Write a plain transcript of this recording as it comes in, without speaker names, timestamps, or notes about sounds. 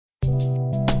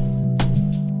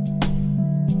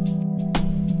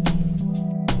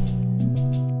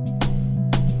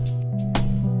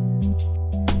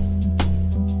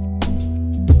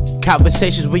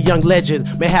Conversations with young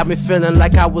legends may have me feeling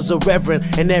like I was a reverend,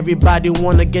 and everybody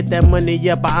wanna get that money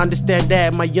up. I understand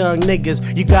that, my young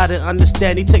niggas, you gotta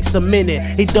understand, it takes a minute,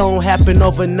 it don't happen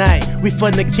overnight. We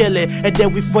finna kill it, and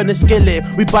then we finna skill it.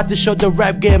 We bout to show the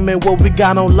rap game and what we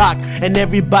got on lock, and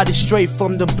everybody straight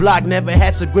from the block. Never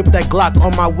had to grip that Glock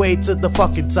on my way to the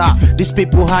fucking top. These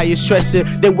people high is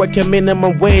stressing, they working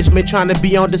minimum wage, man, trying to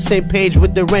be on the same page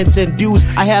with the rent and dues.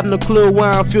 I have no clue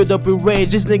why I'm filled up with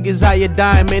rage. These niggas how you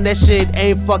dying, man, that shit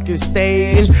ain't fucking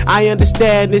staged. I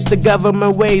understand it's the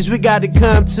government ways, we gotta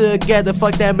come together,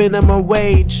 fuck that minimum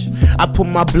wage. I put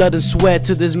my blood and sweat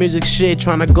to this music shit,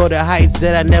 trying to go to heights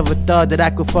that I never thought that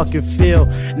I could fucking feel.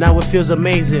 Now it feels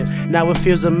amazing, now it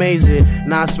feels amazing.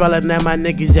 Now I'm smiling at my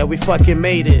niggas, yeah, we fucking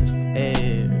made it.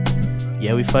 Hey.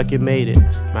 Yeah, we fucking made it.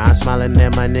 Man, I'm smiling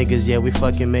at my niggas, yeah, we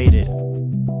fucking made it.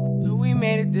 So we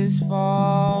made it this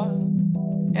far,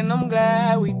 and I'm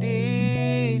glad we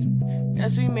did.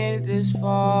 Yes, we made it this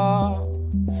far,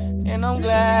 and I'm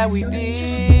glad we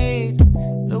did.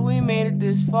 So we made it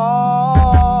this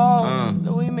far,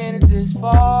 so we made it this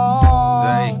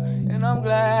far, and I'm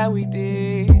glad we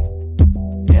did,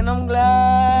 and I'm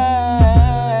glad,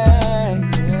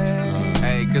 yeah.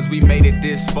 Hey, cause we made it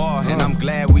this far, and I'm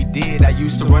glad we did. I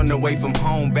used to run away from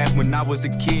home back when I was a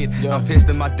kid. I'm pissed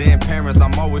at my damn parents,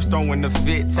 I'm always throwing a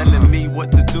fit, telling me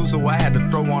what to do, so I had to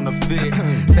throw on a fit.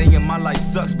 Saying my life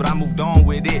sucks, but I moved on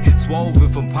with it. Swollen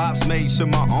from pops, made sure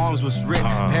my arms was ripped.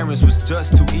 Parents was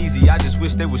just too easy, I just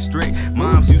wish they were strict.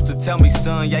 Moms used to tell me,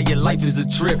 son, yeah, your life is a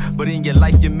trip, but in your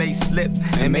life you may slip,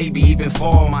 and maybe even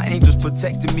fall. My angels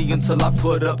protected me until I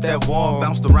put up that wall.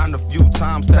 Bounced around a few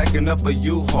times, packing up a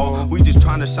U-Haul. We just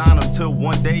trying to shine until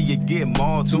one day you get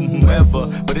mauled to whomever,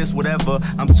 but it's whatever,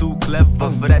 I'm too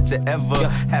clever for that to ever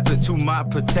happen to my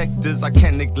protectors. I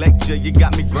can't neglect you, you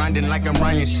got me grinding like I'm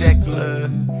Ryan Sheckler.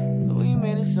 So we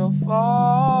made it so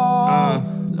far,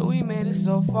 so we made it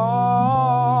so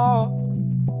far.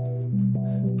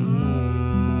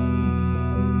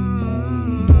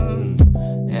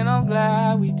 And I'm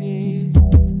glad we did,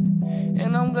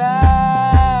 and I'm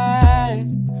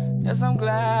glad, yes, I'm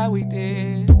glad we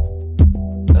did,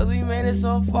 cause we made it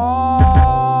so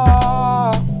far.